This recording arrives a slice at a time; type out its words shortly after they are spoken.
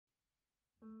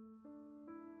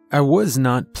I was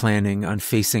not planning on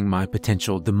facing my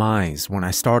potential demise when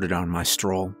I started on my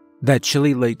stroll, that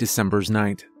chilly late December's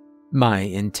night. My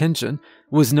intention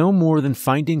was no more than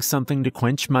finding something to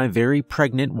quench my very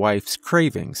pregnant wife's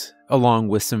cravings, along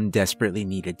with some desperately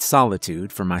needed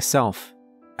solitude for myself.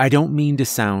 I don't mean to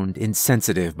sound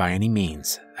insensitive by any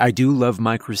means. I do love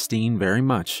my Christine very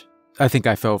much. I think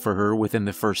I fell for her within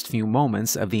the first few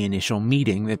moments of the initial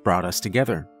meeting that brought us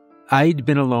together. I'd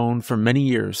been alone for many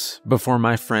years before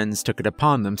my friends took it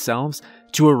upon themselves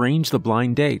to arrange the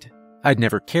blind date. I'd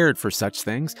never cared for such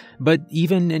things, but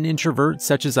even an introvert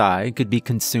such as I could be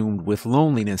consumed with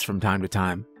loneliness from time to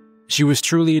time. She was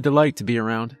truly a delight to be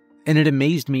around, and it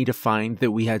amazed me to find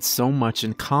that we had so much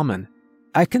in common.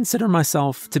 I consider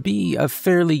myself to be of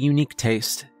fairly unique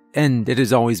taste, and it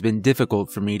has always been difficult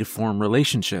for me to form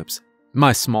relationships.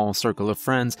 My small circle of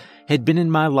friends had been in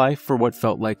my life for what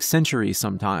felt like centuries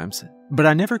sometimes, but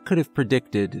I never could have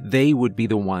predicted they would be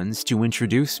the ones to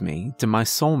introduce me to my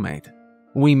soulmate.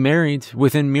 We married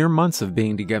within mere months of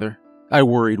being together. I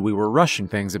worried we were rushing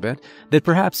things a bit, that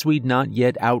perhaps we'd not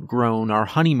yet outgrown our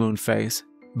honeymoon phase,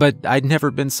 but I'd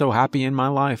never been so happy in my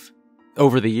life.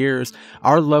 Over the years,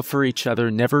 our love for each other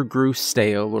never grew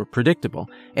stale or predictable,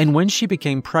 and when she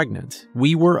became pregnant,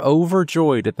 we were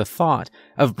overjoyed at the thought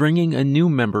of bringing a new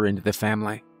member into the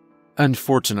family.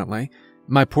 Unfortunately,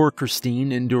 my poor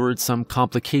Christine endured some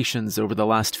complications over the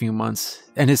last few months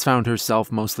and has found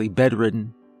herself mostly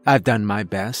bedridden. I've done my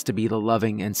best to be the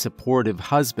loving and supportive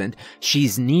husband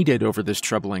she's needed over this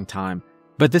troubling time,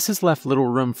 but this has left little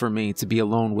room for me to be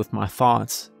alone with my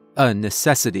thoughts. A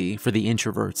necessity for the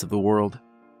introverts of the world.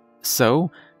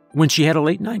 So, when she had a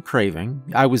late-night craving,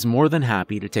 I was more than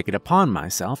happy to take it upon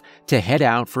myself to head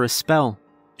out for a spell.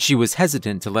 She was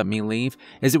hesitant to let me leave,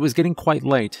 as it was getting quite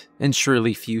late, and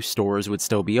surely few stores would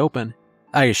still be open.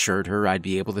 I assured her I'd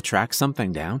be able to track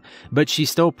something down, but she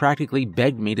still practically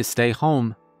begged me to stay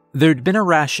home. There'd been a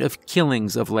rash of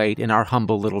killings of late in our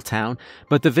humble little town,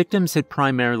 but the victims had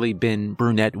primarily been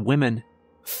brunette women.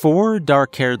 4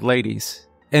 dark-haired ladies,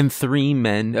 and 3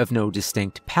 men of no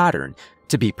distinct pattern,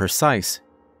 to be precise.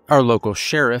 Our local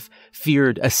sheriff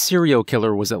feared a serial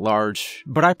killer was at large,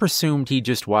 but I presumed he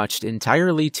just watched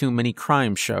entirely too many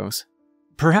crime shows.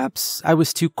 Perhaps I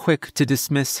was too quick to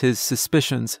dismiss his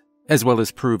suspicions, as well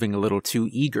as proving a little too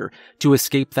eager to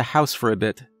escape the house for a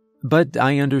bit, but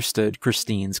I understood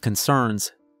Christine's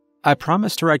concerns. I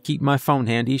promised her I'd keep my phone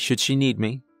handy should she need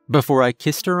me, before I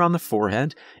kissed her on the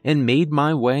forehead and made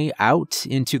my way out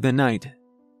into the night.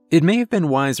 It may have been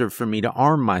wiser for me to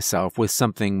arm myself with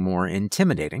something more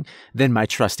intimidating than my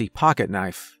trusty pocket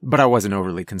knife, but I wasn't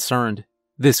overly concerned.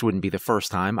 This wouldn't be the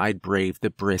first time I'd braved the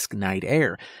brisk night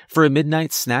air for a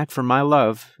midnight snack from my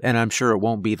love, and I'm sure it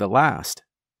won't be the last.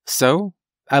 So,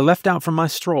 I left out for my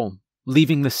stroll,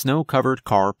 leaving the snow-covered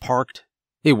car parked.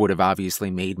 It would have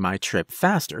obviously made my trip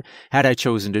faster had I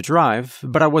chosen to drive,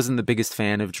 but I wasn't the biggest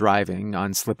fan of driving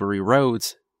on slippery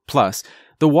roads. Plus,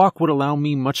 the walk would allow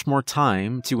me much more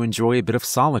time to enjoy a bit of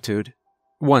solitude.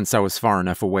 Once I was far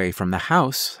enough away from the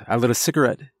house, I lit a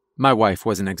cigarette. My wife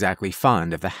wasn't exactly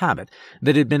fond of the habit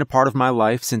that had been a part of my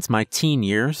life since my teen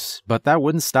years, but that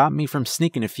wouldn't stop me from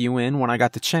sneaking a few in when I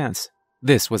got the chance.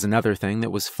 This was another thing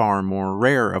that was far more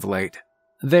rare of late.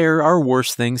 There are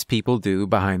worse things people do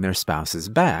behind their spouse's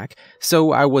back,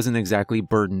 so I wasn't exactly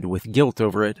burdened with guilt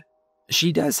over it.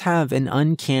 She does have an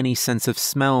uncanny sense of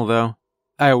smell, though.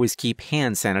 I always keep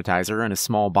hand sanitizer and a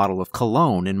small bottle of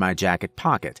cologne in my jacket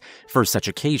pocket for such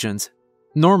occasions.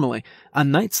 Normally, on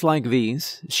nights like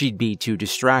these, she'd be too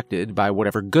distracted by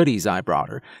whatever goodies I brought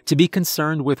her to be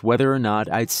concerned with whether or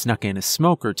not I'd snuck in a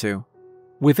smoke or two.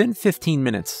 Within 15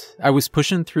 minutes, I was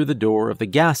pushing through the door of the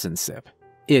Gas and Sip.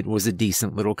 It was a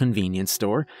decent little convenience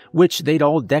store, which they'd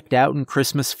all decked out in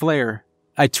Christmas flair.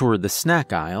 I toured the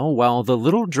snack aisle while the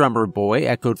little drummer boy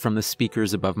echoed from the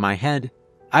speakers above my head.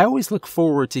 I always look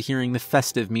forward to hearing the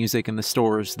festive music in the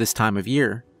stores this time of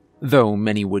year, though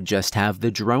many would just have the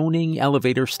droning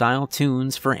elevator-style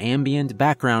tunes for ambient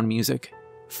background music.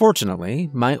 Fortunately,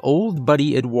 my old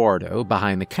buddy Eduardo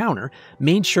behind the counter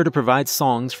made sure to provide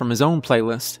songs from his own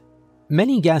playlist.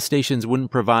 Many gas stations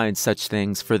wouldn't provide such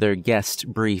things for their guest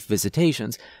brief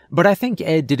visitations, but I think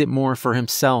Ed did it more for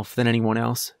himself than anyone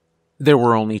else. There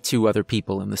were only 2 other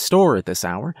people in the store at this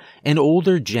hour, an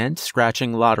older gent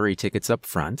scratching lottery tickets up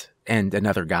front, and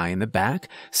another guy in the back,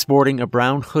 sporting a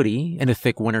brown hoodie and a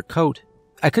thick winter coat.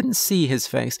 I couldn't see his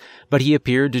face, but he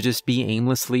appeared to just be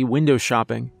aimlessly window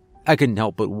shopping. I couldn't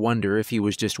help but wonder if he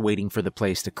was just waiting for the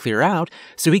place to clear out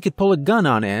so he could pull a gun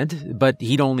on Ed, but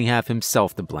he'd only have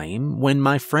himself to blame when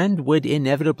my friend would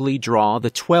inevitably draw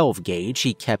the 12 gauge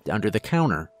he kept under the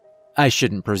counter. I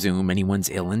shouldn't presume anyone's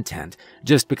ill intent,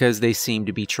 just because they seem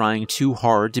to be trying too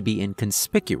hard to be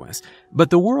inconspicuous, but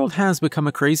the world has become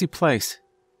a crazy place.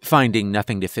 Finding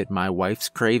nothing to fit my wife's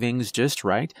cravings just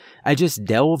right, I just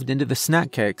delved into the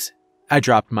snack cakes. I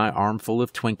dropped my armful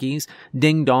of Twinkies,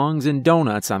 ding-dongs, and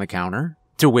donuts on the counter,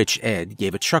 to which Ed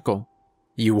gave a chuckle.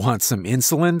 "You want some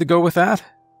insulin to go with that?"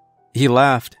 He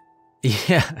laughed.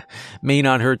 "Yeah, may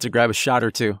not hurt to grab a shot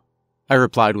or two," I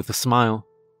replied with a smile.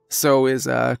 "So is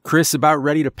Chris about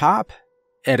ready to pop?"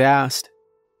 Ed asked.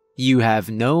 "You have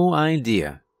no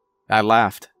idea," I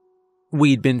laughed.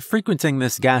 We'd been frequenting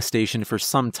this gas station for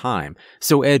some time,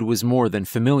 so Ed was more than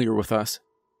familiar with us.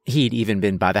 He'd even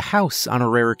been by the house on a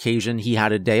rare occasion he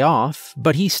had a day off,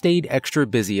 but he stayed extra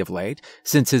busy of late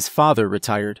since his father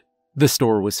retired. The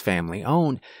store was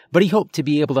family-owned, but he hoped to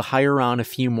be able to hire on a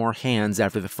few more hands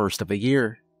after the first of the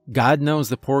year. God knows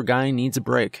the poor guy needs a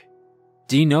break.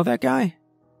 "Do you know that guy?"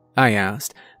 I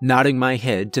asked, nodding my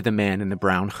head to the man in the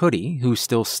brown hoodie who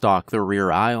still stalked the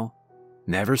rear aisle.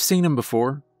 "Never seen him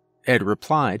before," Ed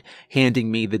replied,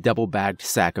 handing me the double-bagged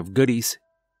sack of goodies.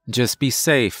 "Just be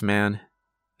safe, man,"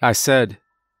 I said.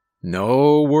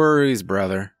 "No worries,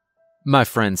 brother," my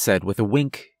friend said with a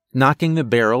wink, knocking the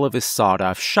barrel of his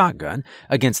sawed-off shotgun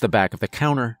against the back of the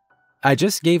counter. I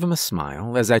just gave him a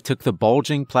smile as I took the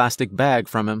bulging plastic bag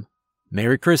from him.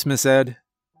 "Merry Christmas, Ed,"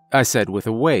 I said with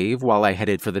a wave while I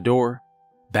headed for the door.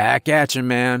 "Back at you,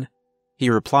 man," he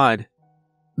replied.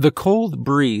 The cold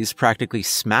breeze practically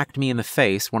smacked me in the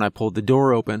face when I pulled the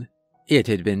door open. It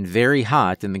had been very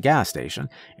hot in the gas station,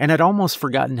 and I'd almost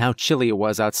forgotten how chilly it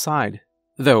was outside.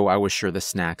 Though I was sure the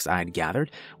snacks I'd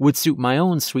gathered would suit my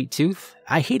own sweet tooth,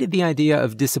 I hated the idea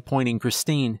of disappointing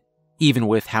Christine. Even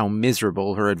with how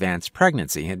miserable her advanced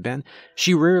pregnancy had been,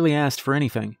 she rarely asked for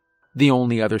anything. The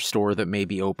only other store that may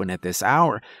be open at this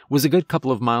hour was a good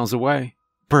couple of miles away.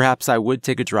 Perhaps I would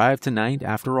take a drive tonight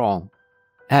after all.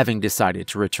 Having decided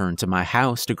to return to my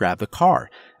house to grab the car,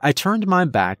 I turned my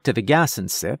back to the gas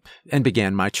and sip and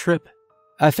began my trip.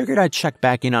 I figured I'd check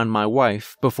back in on my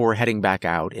wife before heading back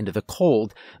out into the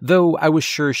cold, though I was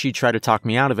sure she'd try to talk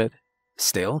me out of it.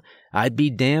 Still, I'd be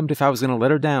damned if I was going to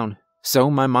let her down,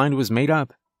 so my mind was made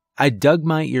up. I dug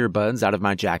my earbuds out of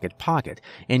my jacket pocket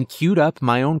and queued up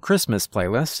my own Christmas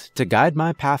playlist to guide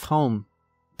my path home.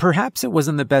 Perhaps it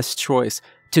wasn't the best choice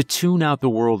to tune out the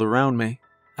world around me.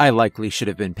 I likely should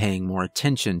have been paying more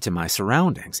attention to my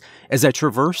surroundings as I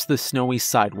traversed the snowy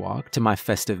sidewalk to my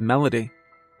festive melody.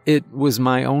 It was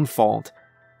my own fault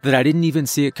that I didn't even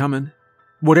see it coming.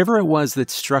 Whatever it was that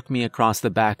struck me across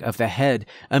the back of the head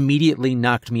immediately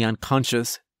knocked me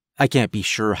unconscious. I can't be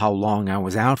sure how long I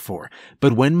was out for,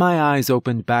 but when my eyes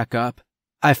opened back up,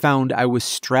 I found I was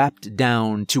strapped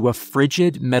down to a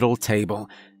frigid metal table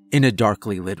in a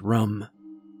darkly lit room.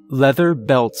 Leather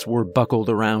belts were buckled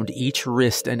around each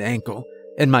wrist and ankle,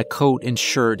 and my coat and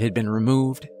shirt had been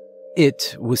removed.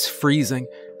 It was freezing,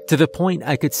 to the point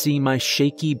I could see my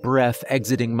shaky breath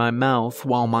exiting my mouth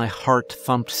while my heart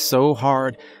thumped so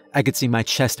hard I could see my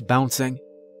chest bouncing.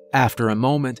 After a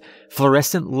moment,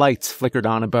 fluorescent lights flickered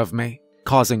on above me,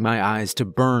 causing my eyes to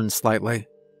burn slightly.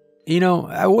 "You know,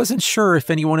 I wasn't sure if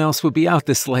anyone else would be out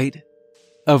this late,"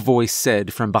 a voice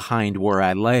said from behind where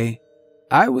I lay.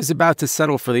 "I was about to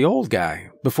settle for the old guy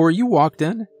before you walked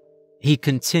in," he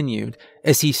continued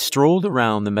as he strolled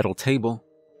around the metal table.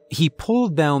 He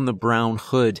pulled down the brown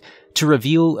hood to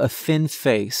reveal a thin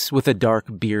face with a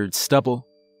dark beard stubble.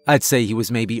 I'd say he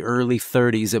was maybe early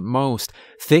 30s at most,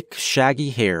 thick, shaggy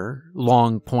hair,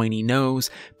 long, pointy nose,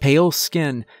 pale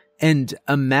skin, and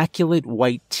immaculate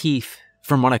white teeth,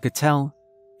 from what I could tell.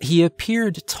 He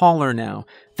appeared taller now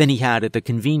than he had at the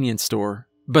convenience store,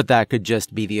 but that could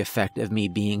just be the effect of me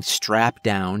being strapped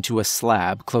down to a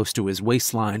slab close to his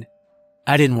waistline.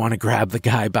 I didn't want to grab the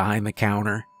guy behind the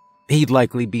counter. He'd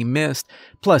likely be missed,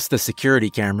 plus the security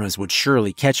cameras would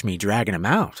surely catch me dragging him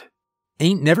out.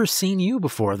 "Ain't never seen you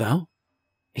before, though,"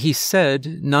 he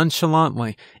said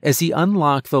nonchalantly as he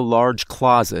unlocked the large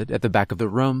closet at the back of the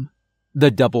room. The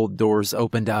double doors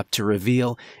opened up to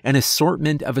reveal an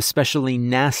assortment of especially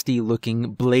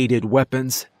nasty-looking bladed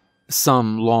weapons.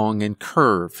 Some long and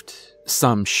curved,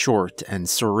 some short and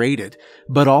serrated,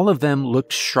 but all of them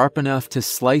looked sharp enough to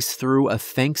slice through a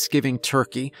Thanksgiving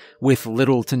turkey with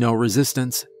little to no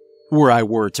resistance. Were I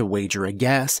to wager a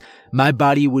guess, my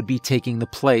body would be taking the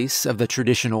place of the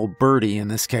traditional birdie in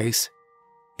this case.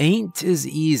 "Ain't as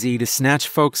easy to snatch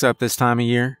folks up this time of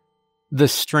year," the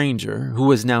stranger, who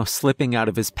was now slipping out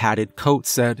of his padded coat,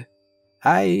 said.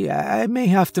 I may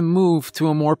have to move to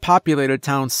a more populated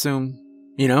town soon,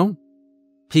 you know?"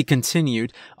 he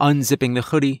continued, unzipping the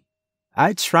hoodie.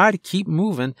 I try to keep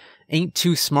moving. Ain't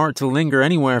too smart to linger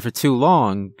anywhere for too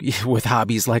long, with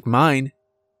hobbies like mine.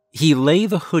 He lay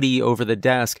the hoodie over the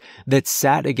desk that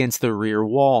sat against the rear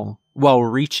wall, while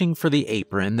reaching for the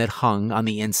apron that hung on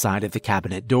the inside of the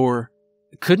cabinet door.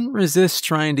 Couldn't resist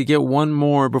trying to get one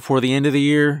more before the end of the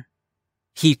year.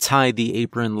 He tied the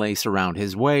apron lace around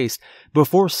his waist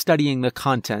before studying the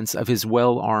contents of his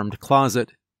well-armed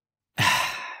closet.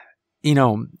 You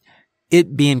know,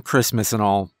 it being Christmas and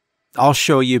all, I'll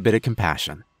show you a bit of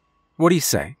compassion. What do you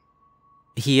say?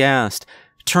 He asked,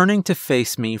 turning to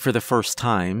face me for the first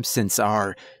time since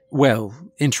our,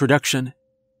 introduction.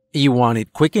 You want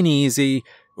it quick and easy,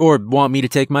 or want me to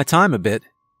take my time a bit?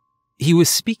 He was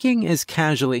speaking as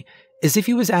casually as if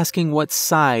he was asking what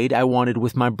side I wanted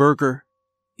with my burger.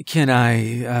 Can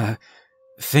I,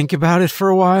 think about it for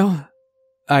a while?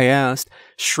 I asked,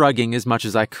 shrugging as much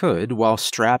as I could while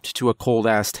strapped to a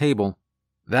cold-ass table.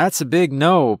 That's a big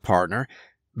no, partner,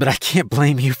 but I can't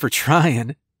blame you for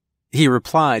trying, he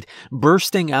replied,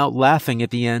 bursting out laughing at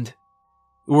the end.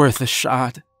 Worth a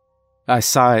shot. I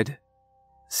sighed.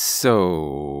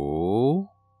 So?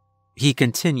 He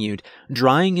continued,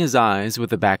 drying his eyes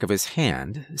with the back of his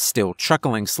hand, still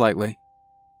chuckling slightly.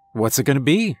 What's it gonna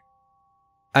be?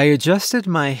 I adjusted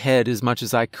my head as much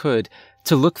as I could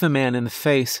to look the man in the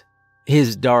face.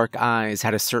 His dark eyes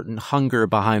had a certain hunger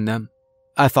behind them.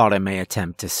 I thought I may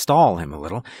attempt to stall him a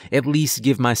little, at least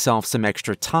give myself some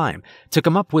extra time to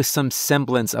come up with some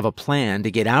semblance of a plan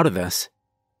to get out of this.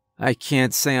 I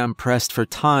can't say I'm pressed for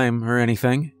time or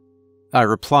anything, I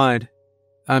replied.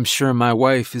 I'm sure my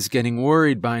wife is getting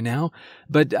worried by now,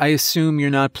 but I assume you're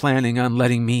not planning on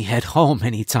letting me head home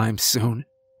anytime soon.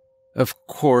 Of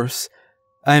course,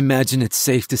 I imagine it's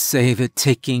safe to say that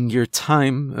taking your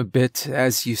time a bit,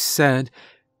 as you said,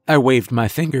 I waved my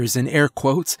fingers in air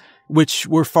quotes, which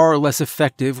were far less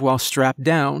effective while strapped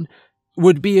down,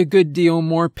 would be a good deal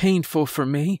more painful for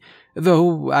me,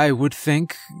 though I would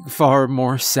think far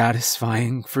more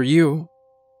satisfying for you.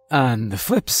 On the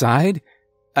flip side,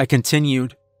 I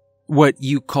continued, what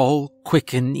you call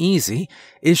quick and easy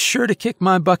is sure to kick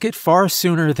my bucket far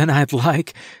sooner than I'd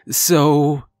like,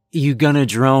 so you gonna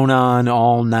drone on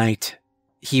all night?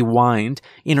 He whined,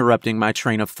 interrupting my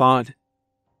train of thought.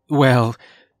 Well,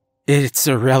 it's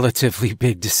a relatively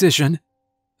big decision,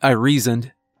 I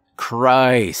reasoned.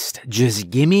 Christ, just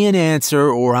give me an answer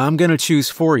or I'm gonna choose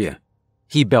for you,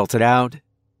 he belted out.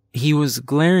 He was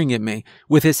glaring at me,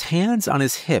 with his hands on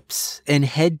his hips and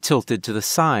head tilted to the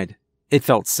side. It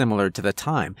felt similar to the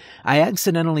time I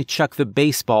accidentally chucked the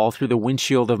baseball through the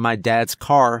windshield of my dad's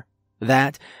car.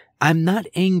 That I'm not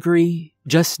angry,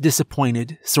 just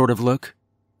disappointed sort of look.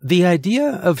 The idea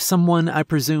of someone I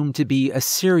presume to be a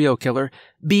serial killer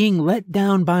being let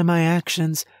down by my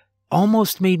actions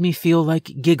almost made me feel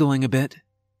like giggling a bit.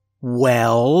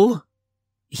 Well?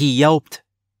 He yelped.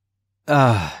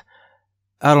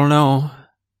 I don't know,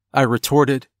 I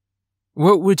retorted.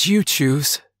 What would you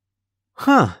choose?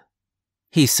 Huh,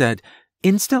 he said,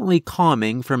 instantly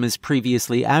calming from his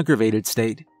previously aggravated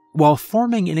state, while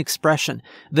forming an expression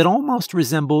that almost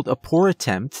resembled a poor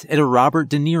attempt at a Robert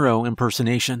De Niro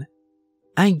impersonation.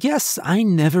 I guess I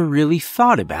never really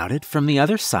thought about it from the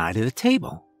other side of the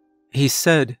table, he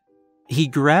said. He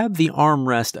grabbed the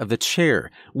armrest of the chair,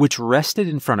 which rested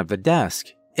in front of the desk,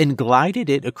 and glided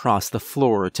it across the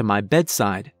floor to my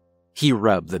bedside. He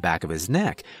rubbed the back of his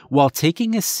neck while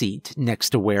taking a seat next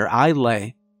to where I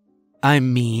lay. I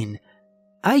mean,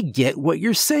 I get what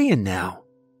you're saying now,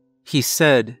 he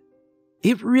said.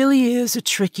 It really is a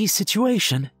tricky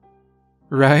situation.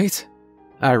 Right?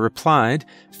 I replied,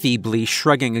 feebly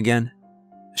shrugging again.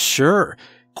 Sure,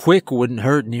 quick wouldn't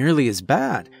hurt nearly as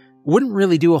bad. Wouldn't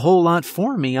really do a whole lot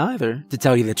for me either, to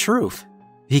tell you the truth,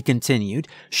 he continued,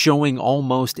 showing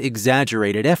almost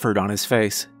exaggerated effort on his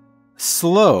face.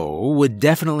 Slow would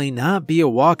definitely not be a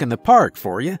walk in the park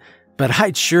for you, but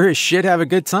I'd sure as shit have a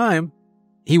good time.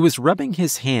 He was rubbing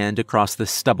his hand across the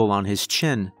stubble on his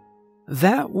chin.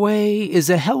 That way is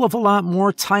a hell of a lot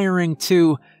more tiring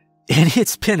too, and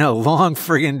it's been a long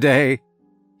friggin' day,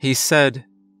 he said.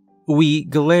 We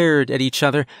glared at each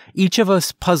other, each of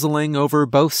us puzzling over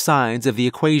both sides of the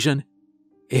equation.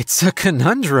 It's a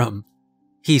conundrum,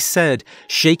 he said,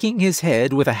 shaking his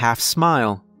head with a half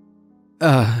smile.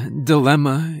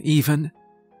 Dilemma, even,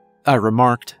 I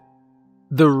remarked.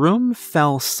 The room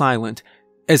fell silent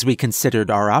as we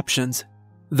considered our options,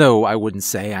 though I wouldn't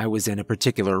say I was in a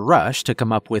particular rush to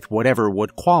come up with whatever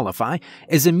would qualify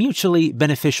as a mutually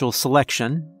beneficial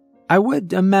selection. I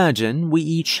would imagine we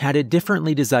each had a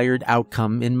differently desired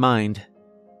outcome in mind.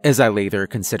 As I lay there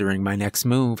considering my next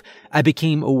move, I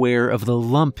became aware of the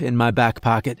lump in my back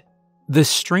pocket. The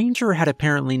stranger had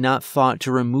apparently not thought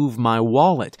to remove my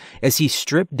wallet as he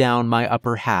stripped down my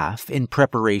upper half in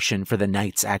preparation for the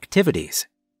night's activities.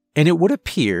 And it would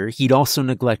appear he'd also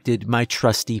neglected my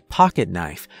trusty pocket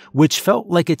knife, which felt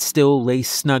like it still lay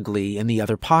snugly in the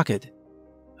other pocket.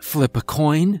 "Flip a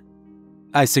coin?"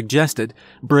 I suggested,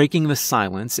 breaking the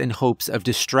silence in hopes of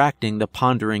distracting the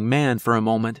pondering man for a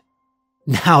moment.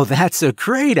 "Now that's a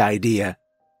great idea!"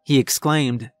 he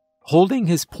exclaimed, holding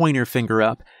his pointer finger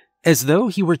up as though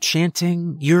he were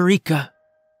chanting Eureka.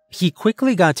 He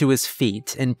quickly got to his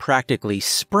feet and practically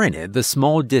sprinted the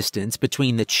small distance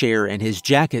between the chair and his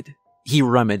jacket. He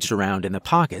rummaged around in the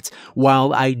pockets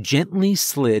while I gently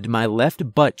slid my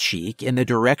left butt cheek in the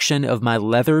direction of my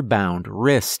leather-bound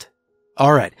wrist.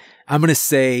 "All right, I'm gonna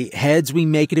say heads we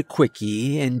make it a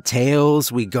quickie and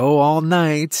tails we go all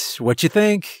night. What you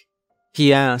think?"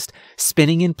 he asked,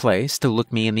 spinning in place to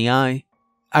look me in the eye.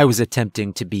 I was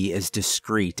attempting to be as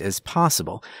discreet as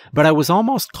possible, but I was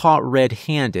almost caught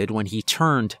red-handed when he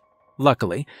turned.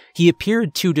 Luckily, he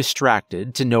appeared too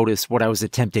distracted to notice what I was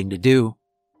attempting to do.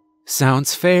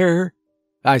 "Sounds fair,"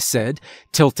 I said,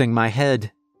 tilting my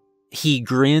head. He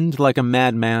grinned like a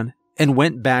madman and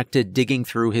went back to digging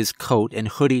through his coat and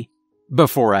hoodie.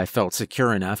 Before I felt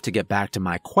secure enough to get back to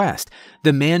my quest,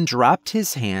 the man dropped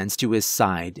his hands to his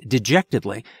side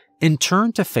dejectedly and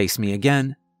turned to face me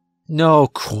again. "No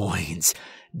coins,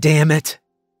 damn it,"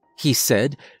 he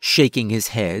said, shaking his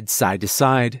head side to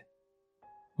side.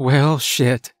 "Well,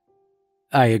 shit,"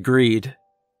 I agreed.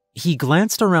 He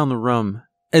glanced around the room,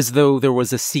 as though there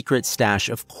was a secret stash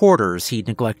of quarters he'd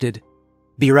neglected.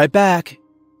 "Be right back,"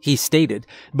 he stated,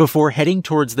 before heading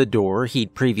towards the door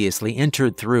he'd previously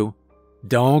entered through.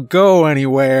 "Don't go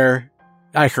anywhere,"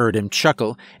 I heard him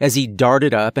chuckle as he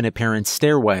darted up an apparent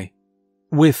stairway.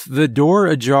 With the door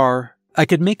ajar, I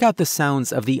could make out the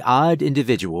sounds of the odd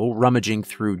individual rummaging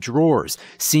through drawers,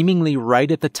 seemingly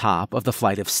right at the top of the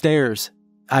flight of stairs.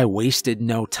 I wasted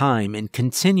no time in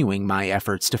continuing my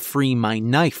efforts to free my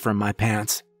knife from my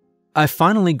pants. I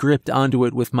finally gripped onto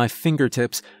it with my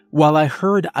fingertips while I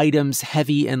heard items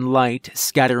heavy and light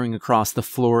scattering across the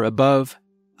floor above.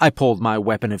 I pulled my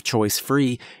weapon of choice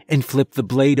free and flipped the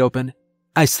blade open.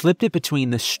 I slipped it between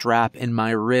the strap and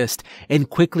my wrist and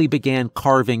quickly began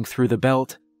carving through the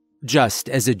belt. Just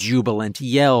as a jubilant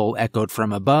yell echoed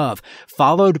from above,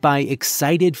 followed by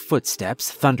excited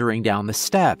footsteps thundering down the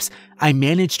steps, I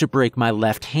managed to break my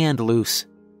left hand loose.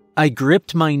 I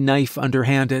gripped my knife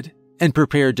underhanded and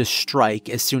prepared to strike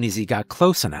as soon as he got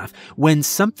close enough, when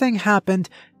something happened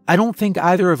I don't think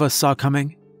either of us saw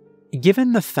coming.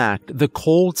 Given the fact the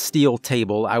cold steel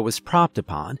table I was propped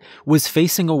upon was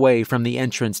facing away from the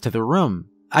entrance to the room,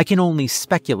 I can only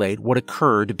speculate what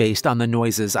occurred based on the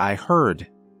noises I heard.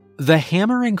 The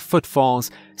hammering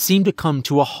footfalls seemed to come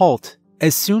to a halt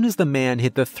as soon as the man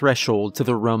hit the threshold to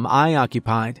the room I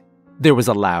occupied. There was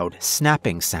a loud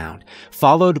snapping sound,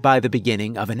 followed by the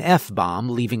beginning of an F-bomb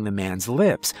leaving the man's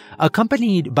lips,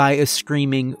 accompanied by a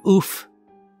screaming oof.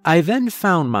 I then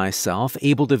found myself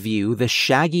able to view the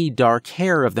shaggy dark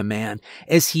hair of the man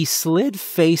as he slid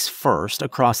face first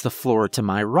across the floor to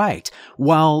my right,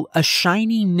 while a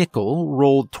shiny nickel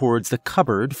rolled towards the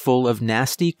cupboard full of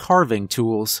nasty carving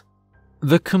tools.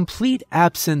 The complete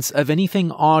absence of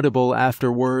anything audible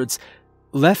afterwards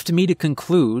left me to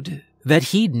conclude that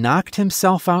he'd knocked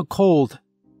himself out cold.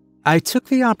 I took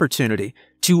the opportunity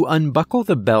to unbuckle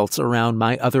the belts around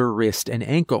my other wrist and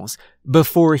ankles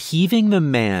before heaving the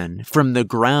man from the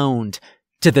ground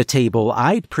to the table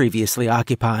I'd previously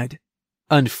occupied.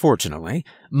 Unfortunately,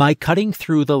 my cutting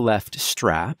through the left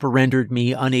strap rendered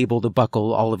me unable to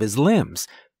buckle all of his limbs,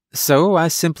 so I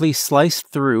simply sliced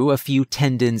through a few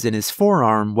tendons in his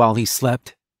forearm while he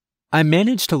slept. I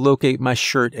managed to locate my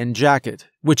shirt and jacket,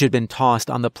 which had been tossed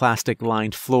on the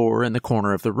plastic-lined floor in the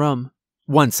corner of the room.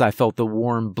 Once I felt the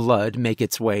warm blood make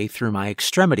its way through my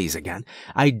extremities again,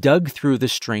 I dug through the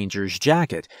stranger's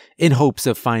jacket in hopes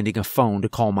of finding a phone to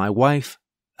call my wife.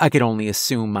 I could only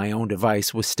assume my own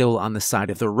device was still on the side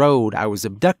of the road I was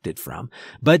abducted from,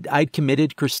 but I'd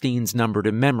committed Christine's number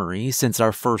to memory since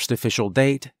our first official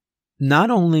date.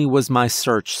 Not only was my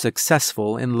search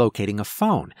successful in locating a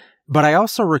phone, but I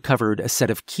also recovered a set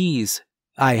of keys.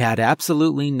 I had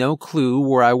absolutely no clue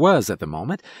where I was at the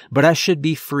moment, but I should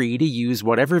be free to use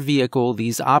whatever vehicle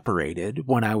these operated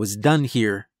when I was done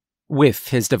here. With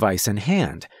his device in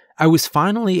hand, I was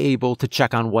finally able to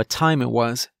check on what time it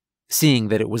was. Seeing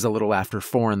that it was a little after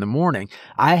 4 in the morning,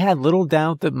 I had little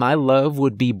doubt that my love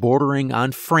would be bordering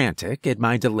on frantic at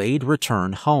my delayed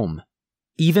return home.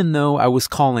 Even though I was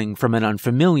calling from an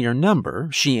unfamiliar number,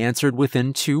 she answered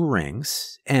within 2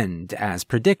 rings, and, as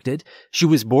predicted, she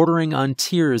was bordering on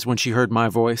tears when she heard my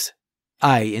voice.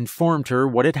 I informed her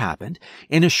what had happened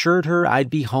and assured her I'd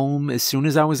be home as soon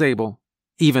as I was able.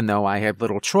 Even though I had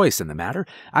little choice in the matter,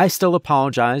 I still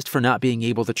apologized for not being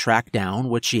able to track down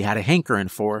what she had a hankering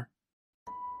for.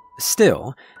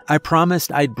 Still, I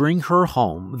promised I'd bring her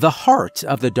home the heart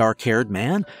of the dark-haired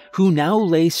man who now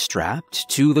lay strapped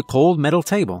to the cold metal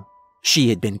table. She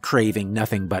had been craving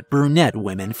nothing but brunette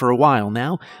women for a while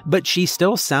now, but she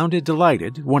still sounded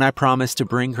delighted when I promised to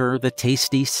bring her the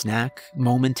tasty snack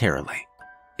momentarily.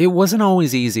 It wasn't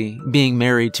always easy being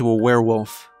married to a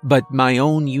werewolf, but my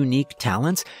own unique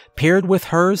talents paired with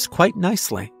hers quite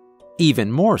nicely.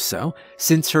 Even more so,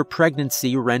 since her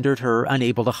pregnancy rendered her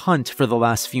unable to hunt for the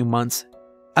last few months.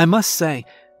 I must say,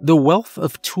 the wealth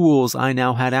of tools I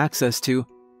now had access to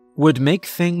would make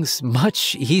things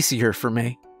much easier for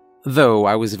me. Though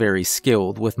I was very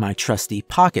skilled with my trusty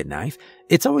pocket knife,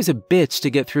 it's always a bitch to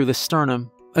get through the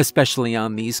sternum, especially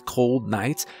on these cold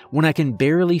nights when I can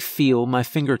barely feel my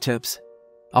fingertips.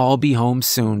 "I'll be home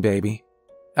soon, baby,"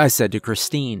 I said to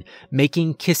Christine,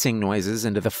 making kissing noises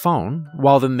into the phone,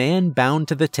 while the man bound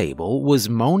to the table was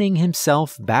moaning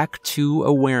himself back to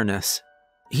awareness.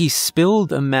 He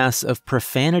spilled a mess of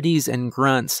profanities and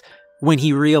grunts when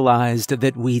he realized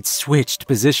that we'd switched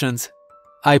positions.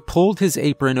 I pulled his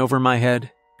apron over my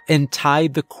head and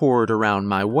tied the cord around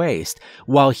my waist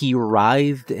while he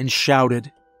writhed and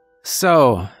shouted.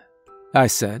 "So," I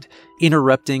said,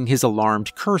 interrupting his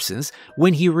alarmed curses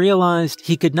when he realized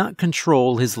he could not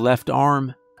control his left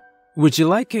arm. "Would you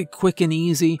like it quick and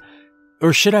easy,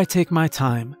 or should I take my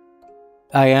time?"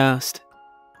 I asked.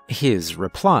 His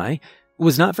reply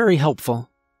was not very helpful.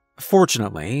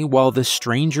 Fortunately, while the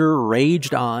stranger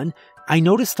raged on, I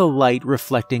noticed the light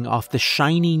reflecting off the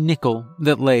shiny nickel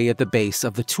that lay at the base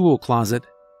of the tool closet.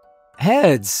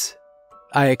 "Heads!"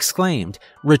 I exclaimed,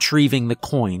 retrieving the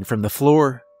coin from the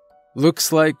floor.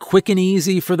 "Looks like quick and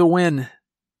easy for the win,"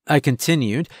 I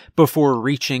continued before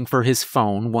reaching for his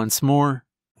phone once more.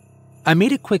 I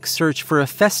made a quick search for a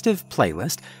festive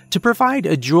playlist to provide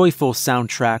a joyful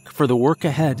soundtrack for the work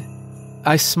ahead.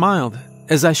 I smiled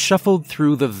as I shuffled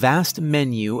through the vast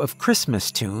menu of Christmas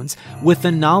tunes with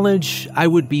the knowledge I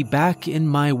would be back in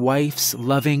my wife's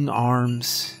loving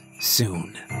arms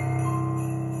soon.